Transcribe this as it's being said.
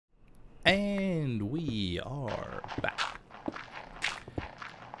And we are back.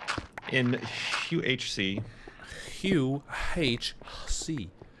 In UHC. UHC.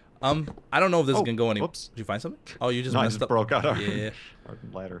 I don't know if this is gonna go anywhere. Whoops. Did you find something? Oh, you just no, messed I just up. broke out our, Yeah. our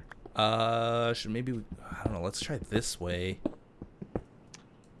ladder. Should maybe I don't know. Let's try this way.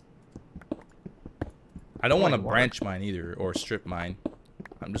 I don't want to branch mine either or strip mine.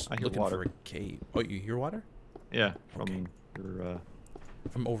 I'm just looking for a cave. Oh, you hear water? Yeah, from your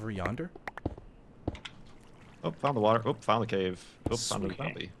from over yonder. Oh, found the water. Oh, found the cave. Oh, found the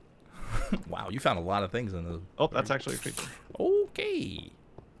Sweet. Wow, you found a lot of things in the. Oh, that's actually a creeper. Okay.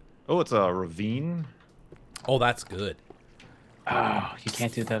 Oh, it's a ravine. Oh, that's good. Oh, you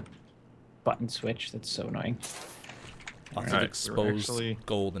can't do the button switch. That's so annoying. Lots of exposed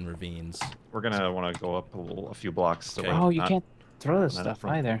gold and ravines. We're gonna want to go up a few blocks. So oh, you can't throw this stuff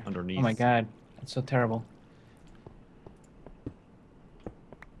either. Underneath. Oh my god, that's so terrible.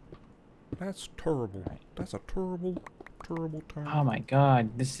 That's terrible. That's a terrible turn. Oh my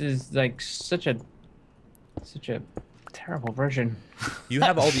god, this is like such a terrible version. You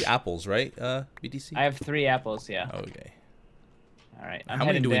have all the apples, right, BTC? I have 3 apples, yeah. Okay. All right, How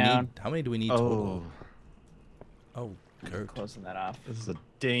many do we need? How many do we need total? Oh, good. Closing that off. This is a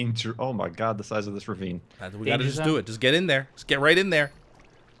danger. Oh my god, the size of this ravine. We gotta just do it. Just get in there. Just get right in there.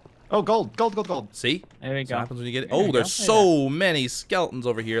 Oh, gold, gold, gold, gold. See? There we That's go. what happens when you get it. Oh, there's so many skeletons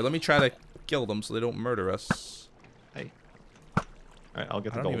over here. Let me try to kill them so they don't murder us. Hey. All right, I'll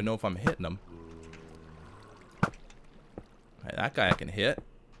get the gold. I don't even know if I'm hitting them. Right, that guy I can hit.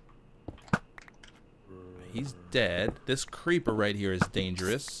 He's dead. This creeper right here is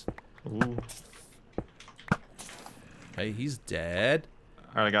dangerous. Ooh. Okay, he's dead.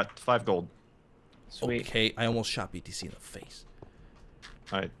 All right, I got 5 gold. Sweet. Okay, I almost shot BTC in the face.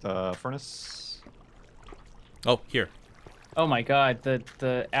 All right, furnace. Oh, here. Oh my god,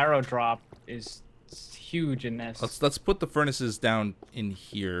 the arrow drop is huge in this. Let's put the furnaces down in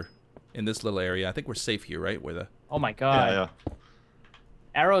here, in this little area. I think we're safe here, right? Where the Oh my god. Yeah.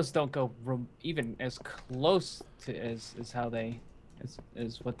 Arrows don't go even as close to as how they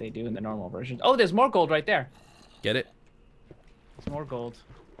as what they do in the normal version. Oh, there's more gold right there. Get it? There's more gold.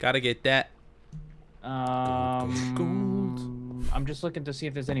 Gotta get that. Gold. I'm just looking to see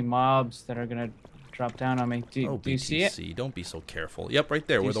if there's any mobs that are gonna drop down on me. Do you see it? Don't be so careful. Yep, right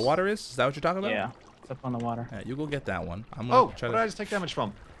there, where the water is. Is that what you're talking about? Yeah, it's up on the water. Yeah, you go get that one. I'm Oh, gonna try where did I just take damage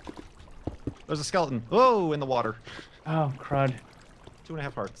from? There's a skeleton. Oh, in the water. Oh, crud.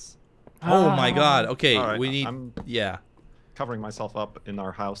 2.5 hearts. Oh my god. Okay, All right, we need. I'm yeah. covering myself up in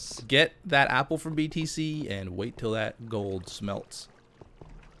our house. Get that apple from BTC and wait till that gold smelts.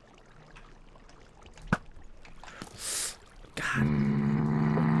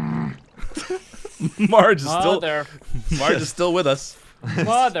 God. Marge is still with us.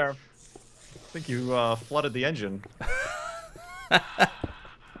 Mother. I think you flooded the engine.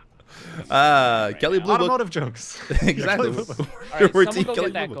 Kelly Blue Automotive jokes. Exactly. All right, someone go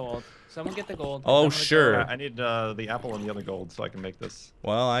get that gold. Someone get the gold. Oh, sure. I need the apple and the other gold so I can make this.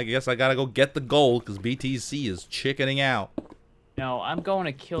 Well, I guess I gotta go get the gold because BTC is chickening out. No, I'm going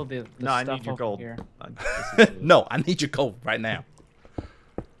to kill the No, I stuff need your over gold. here. No, I need your gold right now.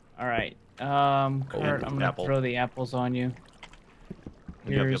 All right. Kurt, I'm gonna throw the apples on you.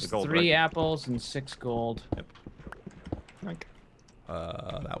 Here's 3 apples and 6 gold. Yep. Right.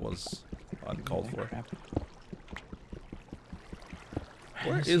 That was uncalled for. Crap.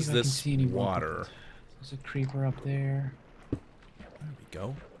 Where Let's see is if I can this see any water? There's a creeper up there. There we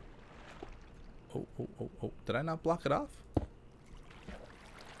go. Oh. Did I not block it off?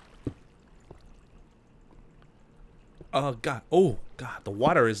 Oh, God. Oh, God. The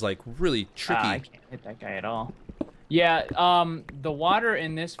water is, like, really tricky. I can't hit that guy at all. Yeah, the water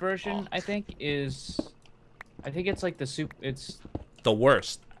in this version, I think, is... I think it's like the it's the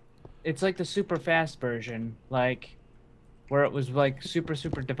worst. It's like the super fast version, like, where it was, like, super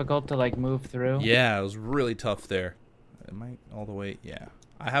difficult to, like, move through. Yeah, it was really tough there. Am I all the way? Yeah.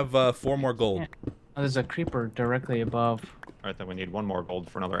 I have 4 more gold. Yeah. Oh, there's a creeper directly above. All right, then we need 1 more gold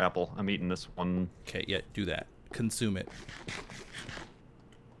for another apple. I'm eating this one. Okay, yeah, do that. Consume it.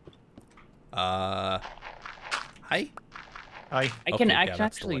 Hi? Hi. I can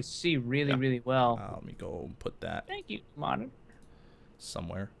actually see really well. Let me go and put that. Thank you, Modern.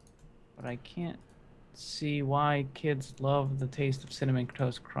 Somewhere. But I can't see why kids love the taste of Cinnamon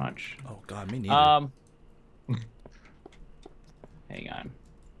Toast Crunch. Oh, God, me neither. Hang on.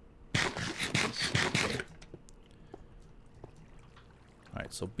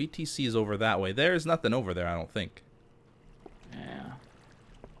 Alright, so BTC is over that way. There's nothing over there, I don't think. Yeah.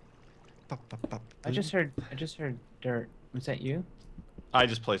 I just heard dirt. Was that you? I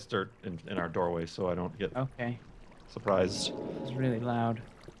just placed dirt in our doorway so I don't get Okay. surprised. It's really loud.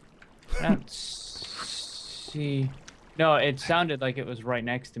 I don't see. No, it sounded like it was right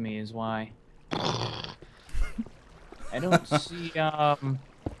next to me. Is why. I don't see.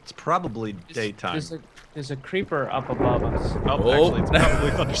 It's probably daytime. There's a creeper up above us. Oh, actually, it's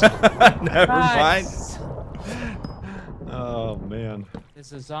probably thunderstorm. Never mind. Oh man.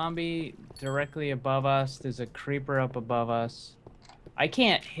 There's a zombie directly above us. There's a creeper up above us. I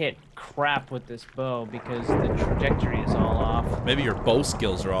can't hit crap with this bow because the trajectory is all off. Maybe your bow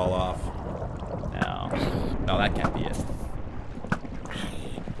skills are all off. No. No, that can't be it.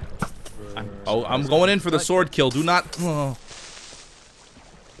 Oh, I'm going in for the sword kill. Do not. Oh.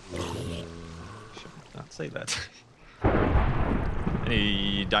 Should not say that.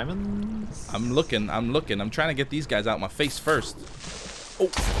 Any diamonds? I'm looking. I'm trying to get these guys out my face first. Oh.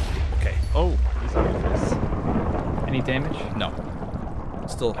 Okay. Oh, he's out of this. Any damage? No.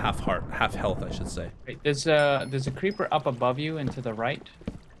 Still half health, I should say. Wait, there's a creeper up above you and to the right.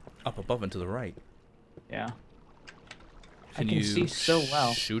 Up above and to the right. Yeah. Can I can see so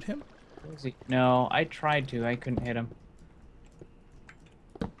well. Shoot him? Where is he? No, I tried to. I couldn't hit him.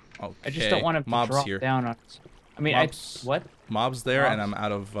 Okay. I just don't want him to drop down on us. I mean, what? Mobs there, and I'm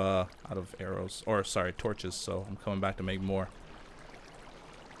out of arrows, or sorry, torches. So I'm coming back to make more.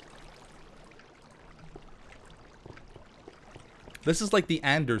 This is like the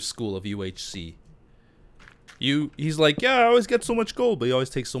Anders school of UHC. He's like, yeah, I always get so much gold, but he always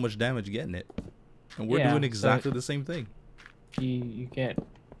takes so much damage getting it. And we're doing exactly the same thing. You get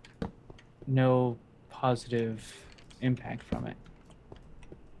no positive impact from it.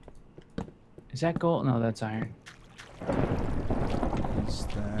 Is that gold? No, that's iron.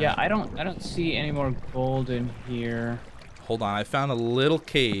 Yeah, I don't see any more gold in here. Hold on, I found a little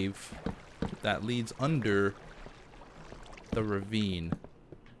cave that leads under the ravine.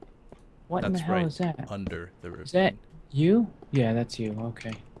 What in the hell is that? Under the ravine. Is that you? Yeah, that's you.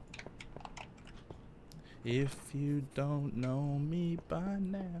 Okay. If you don't know me by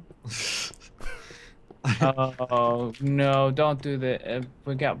now. Oh no! Don't do the.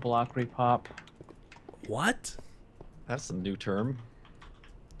 We got block repop. What? That's a new term.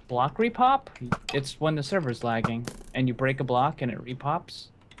 Block repop? It's when the server's lagging and you break a block and it repops.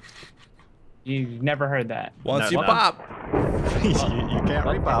 You've never heard that. Once you pop. you can't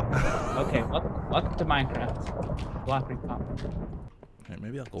repop. Okay, welcome to Minecraft. Block repop. Right,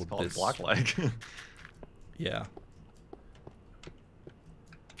 maybe I'll go it's called this. Block lag. Yeah.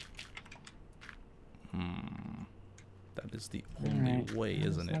 That is the only way,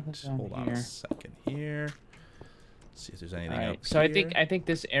 isn't it? Hold on a second here. Let's see if there's anything up so here. I think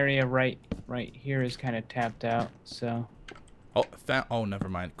this area right here is kind of tapped out. So. Oh, never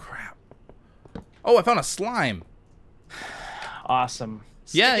mind. Crap. Oh, I found a slime. Awesome.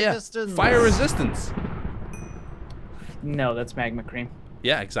 Yeah. Fire resistance. No, that's magma cream.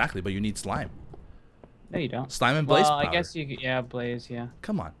 Yeah, exactly. But you need slime. No, you don't. Slime and blaze power. I guess you could. Yeah, blaze. Yeah.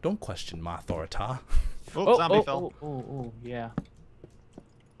 Come on, don't question my authority. Oh, zombie fell. Oh, yeah.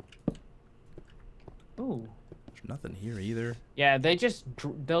 Ooh. There's nothing here either. Yeah, they'll just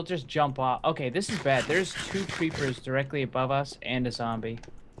jump off. Okay, this is bad. There's 2 creepers directly above us and a zombie.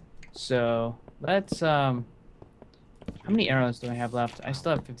 So let's How many arrows do I have left? I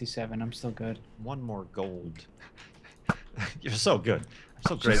still have 57. I'm still good. 1 more gold. You're so good. I'm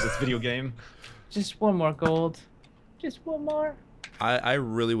so great at this video game. Just 1 more gold. Just 1 more. I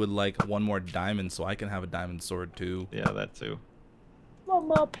really would like 1 more diamond so I can have a diamond sword too. Yeah, that too. 1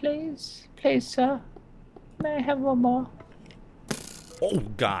 more, please. Please, sir. May I have 1 more? Oh,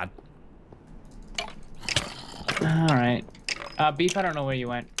 God. Alright. Beef, I don't know where you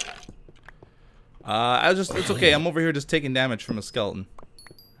went. It's okay. I'm over here just taking damage from a skeleton.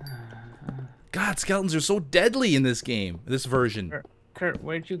 God, skeletons are so deadly in this game, this version. Kurt,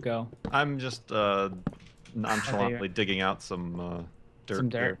 where'd you go? I'm just nonchalantly digging out some dirt. Some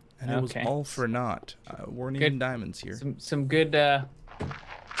dirt. And it was all for naught. Weren't even diamonds here. Some good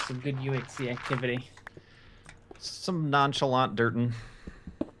UHC activity. Some nonchalant dirtin'.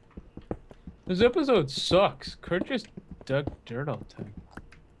 This episode sucks. Kurt just dug dirt all the time.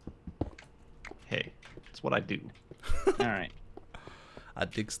 Hey, that's what I do. All right. I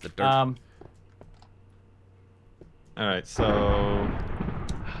digs the dirt. All right, so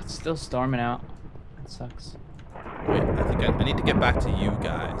it's still storming out. That sucks. Wait, I think I need to get back to you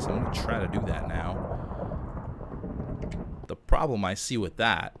guys. I'm gonna try to do that now. The problem I see with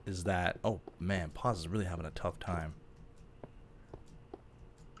that is that, oh man, Pause is really having a tough time.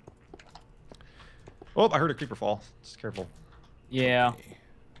 Oh, I heard a creeper fall. Just careful. Yeah. Okay,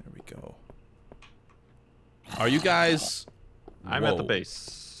 there we go. Are you guys I'm at the Whoa.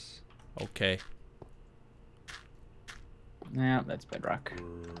 base. Okay. Yeah, that's bedrock.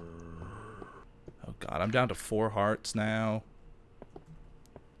 Oh god, I'm down to 4 hearts now.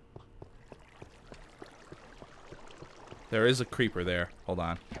 There is a creeper there. Hold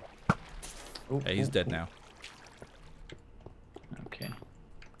on. Ooh, Hey, he's ooh, dead ooh. now. Okay.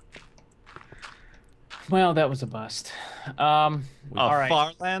 Well, that was a bust. All right.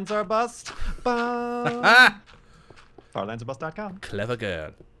 Farlands are bust. Bum. Ah! Farlandsarebust.com. Clever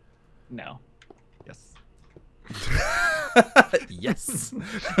girl. No. Yes. Yes.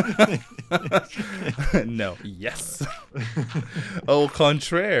 No. Yes. Au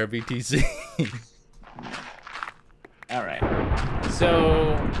contraire, BTC. All right.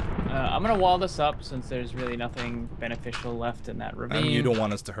 So I'm gonna wall this up since there's really nothing beneficial left in that ravine. You don't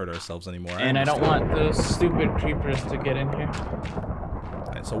want us to hurt ourselves anymore. And I don't want those stupid creepers to get in here.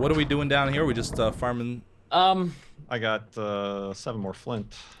 Right, so what are we doing down here? We just farming. I got 7 more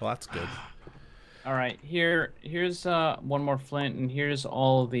flint. Well, that's good. All right. Here's one more flint, and here's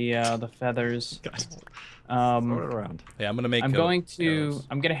all the feathers. Guys, throw it Um, around. Yeah, I'm gonna make. I'm arrows.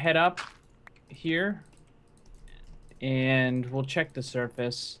 gonna head up here, and we'll check the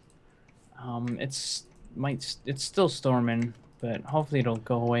surface. It's still storming, but hopefully it'll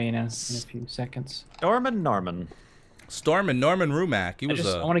go away in a few seconds. Norman. Storm and Norman Rumack. He was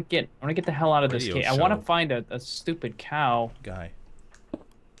I want to get the hell out of this radio cave. I want to show. find a stupid cow. guy.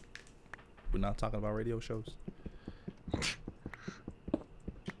 We're not talking about radio shows.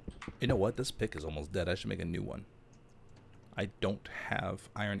 You know what? This pick is almost dead. I should make a new one. I don't have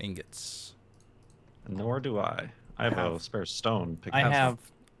iron ingots. Nor do I. I have a spare stone. I have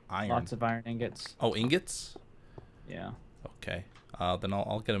Iron. lots of iron ingots. Oh, ingots? Yeah. Okay. Then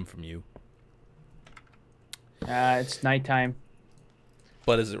I'll get them from you. It's nighttime.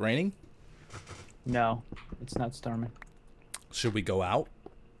 But is it raining? No, it's not storming. Should we go out?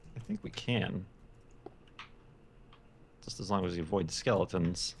 I think we can. Just as long as you avoid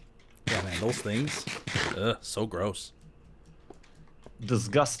skeletons. Yeah, man, those things. Ugh, so gross.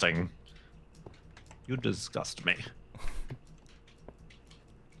 Disgusting. You disgust me.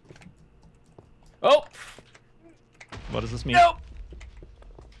 Oh! What does this mean? No!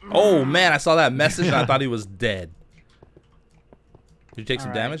 Oh, man, I saw that message and I thought he was dead. Did you take some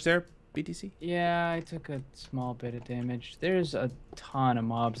Alright. damage there, BTC? Yeah, I took a small bit of damage. There's a ton of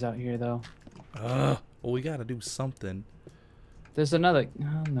mobs out here, though. Well, we gotta do something. There's another...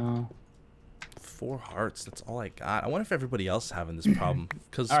 Oh, no. 4 hearts, that's all I got. I wonder if everybody else is having this problem.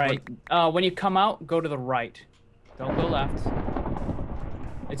 Cause All right, when you come out, go to the right. Don't go left.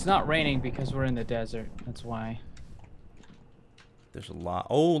 It's not raining because we're in the desert. That's why. there's a lot.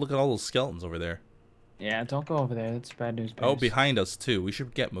 Oh, look at all those skeletons over there. Yeah, don't go over there. That's bad news. Oh, bears. behind us too. We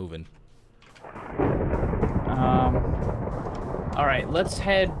should get moving. All right, let's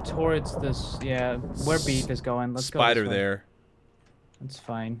head towards this. Yeah, where Beef is going. Let's go. Spider this way. there. That's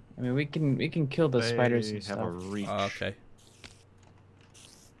fine. I mean, we can kill the spiders and They have stuff. a reach. Okay.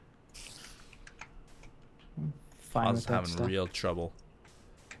 Fine I with was that having stuff. real trouble.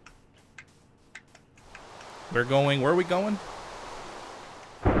 We're going. Where are we going?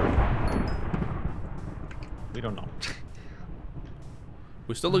 We don't know.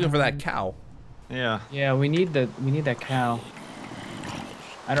 We're still looking for that cow. Yeah. Yeah, we need that cow.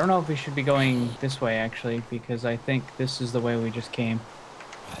 I don't know if we should be going this way actually, because I think this is the way we just came.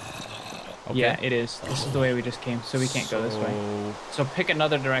 Okay. Yeah, it is. This is the way we just came, so we can't go this way. So pick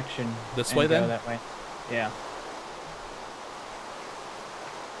another direction. This and way, go then? that way. Yeah.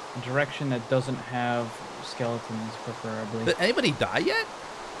 A direction that doesn't have skeletons, preferably. Did anybody die yet?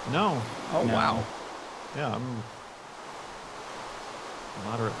 No. Oh, No. wow. Yeah, I'm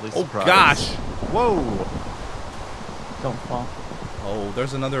moderately Oh, surprised. gosh. Whoa. Don't fall. Oh,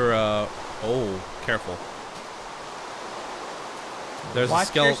 there's another, oh, careful. There's Watch a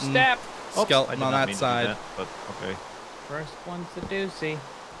skeleton. your step. Oops, I Skeleton did on not that mean to do side. that, but okay. First one's the doozy.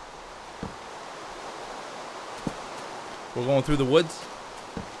 We're going through the woods.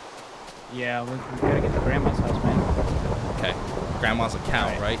 Yeah, we gotta get to Grandma's house, man. Okay. Grandma's a cow,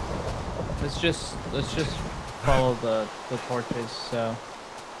 Alright. right? Let's just follow the torches. So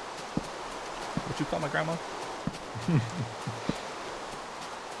What you call my grandma?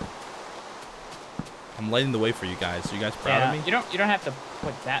 I'm lighting the way for you guys. Are you guys proud yeah, of me? you don't have to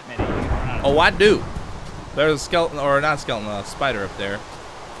put that many. You can run out of- Oh, I do. There's a skeleton, or not a skeleton, a spider up there.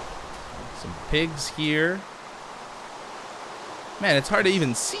 Some pigs here. Man, it's hard to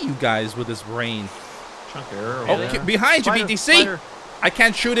even see you guys with this rain. Chunk error over Oh, there. behind you, Spider, BTC! spider. I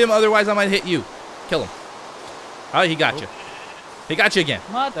can't shoot him, otherwise I might hit you. Kill him. Oh, he got you. He got you again.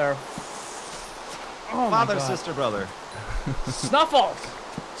 Mother. Oh my Father, God. sister, brother. Snuffles!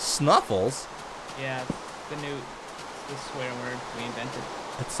 Snuffles? Yeah, it's the swear word we invented.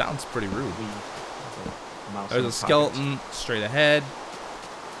 It sounds pretty rude. Mouse There's in a the skeleton straight ahead.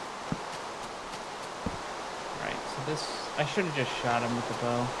 Alright, so this... I should have just shot him with the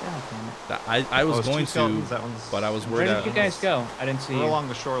bow. God damn it. I was there's going two skeletons, to, that one's- but I was Where worried did you guys go? I didn't see We're you. along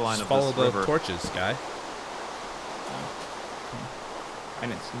the shoreline just of follow this the river. torches, guy. I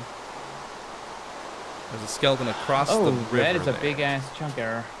didn't see. There's a skeleton across the Oh, river that is a there. big ass chunk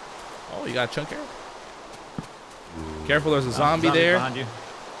error. Oh, you got a chunk arrow? Careful, there's a zombie there. Behind you.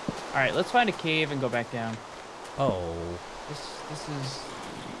 Alright, let's find a cave and go back down. Oh. This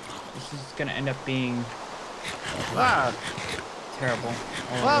is gonna end up being Ah! terrible.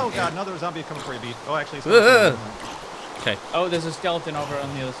 Oh god, another zombie coming for you, Beef. Oh, actually, it's Ugh. Okay, Oh, there's a skeleton over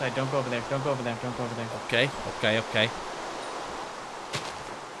on the other side. Don't go over there. Don't go over there. Don't go over there. okay.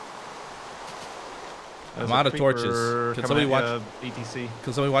 There's I'm a out of creeper torches. Can coming somebody at watch? you, BTC.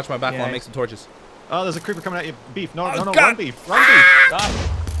 Can somebody watch my back while I Yeah, make some torches? Oh, there's a creeper coming at you, Beef. No, Oh, no, God. run, Beef. Run, Beef. Stop.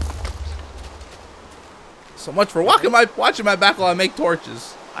 So much for watching my back while I make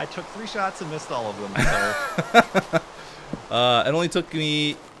torches. I took 3 shots and missed all of them, so... It only took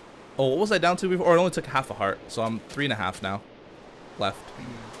me. Oh, what was I down to before? It only took half a heart, so I'm 3.5 now. Left.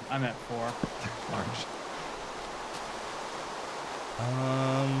 I'm at 4. Large.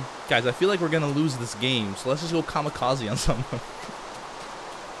 Guys, I feel like we're gonna lose this game, so let's just go kamikaze on someone. I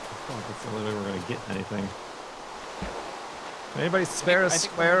feel like that's the only way we're gonna get anything. Anybody spare a think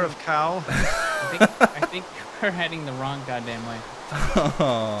square we're of cow? I think we're heading the wrong goddamn way.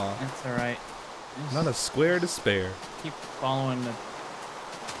 Oh, That's alright. not a square to spare. Keep following the...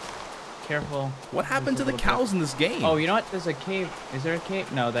 Careful. What happened to There's the a little cows in this game? Oh, you know what? There's a cave. Is there a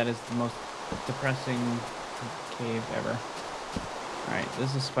cave? No, that is the most depressing cave ever. Alright,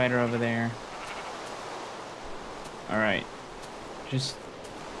 there's a spider over there. Alright. Just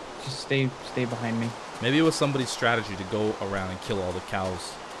stay behind me. Maybe it was somebody's strategy to go around and kill all the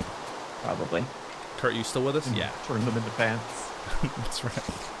cows. Probably. Kurt, you still with us? Yeah, Turn them into pants. that's right.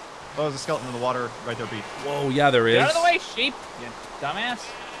 Oh, there's a skeleton in the water right there, Beef. Whoa, yeah, there is. Get out of the way, sheep! You dumbass.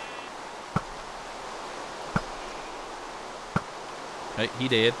 Right, he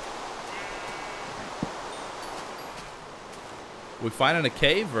did. We finding a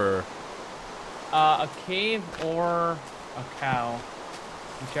cave or? A cave or a cow.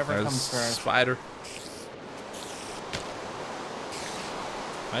 Whichever There's comes first. spider.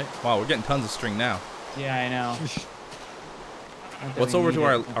 Right? Wow, we're getting tons of string now. Yeah, I know. Not that What's we over to need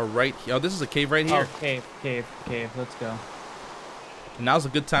our it. right? Oh, this is a cave right here. Oh, cave. Let's go. And now's a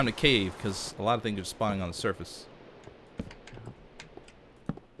good time to cave because a lot of things are spawning on the surface.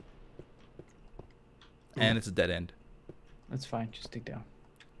 And it's a dead end. That's fine. Just dig down.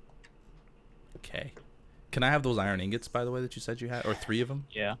 Okay. Can I have those iron ingots, by the way, that you said you had? Or 3 of them?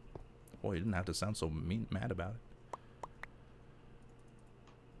 Yeah. Boy, you didn't have to sound so mad about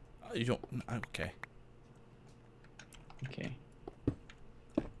it. You don't... Okay. Okay.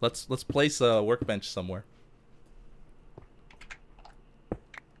 Let's place a workbench somewhere.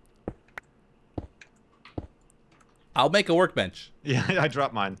 I'll make a workbench. Yeah, I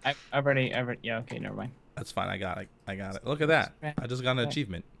dropped mine. I've already. Yeah. Okay. Never mind. That's fine. I got it. Look at that. I just got an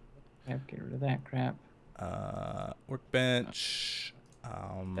achievement. Get rid of that crap. Workbench.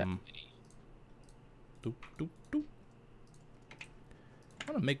 Doop, doop, doop. I'm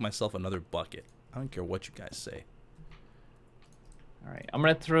gonna make myself another bucket. I don't care what you guys say. All right. I'm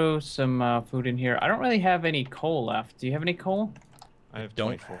gonna throw some food in here. I don't really have any coal left. Do you have any coal? I have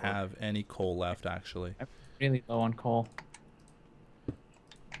Don't 24. have any coal left, actually. I'm really low on coal.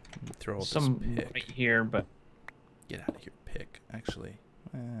 Let me throw out Some this pick. right here, but Get out of here, pick. Actually,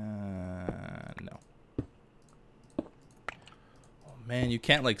 no. Oh man, you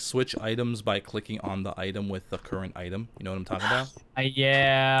can't like switch items by clicking on the item with the current item. You know what I'm talking about?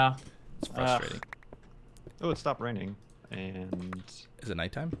 yeah. It's frustrating. Oh, it stopped raining. And Is it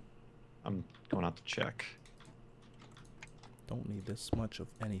nighttime? I'm going out to check. Don't need this much of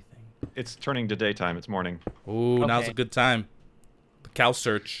anything. It's turning to daytime. It's morning. Ooh, now's Okay. a good time. The cow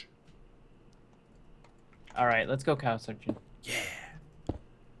search. All right. Let's go cow searching. Yeah.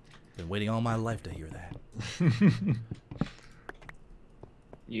 Been waiting all my life to hear that.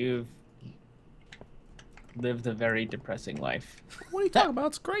 You've lived a very depressing life. What are you talking about?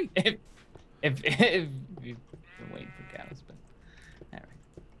 It's great. If you've been waiting for cows, but all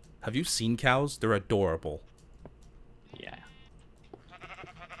right. Have you seen cows? They're adorable. Yeah.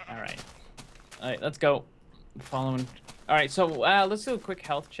 All right. All right. Let's go. Following. All right. So let's do a quick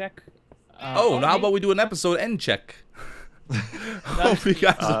health check. Oh, now how about we do an episode end check? Hope you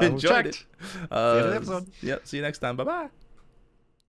guys have enjoyed it. checked. See you in the episode. Yep. See you next time. Bye bye.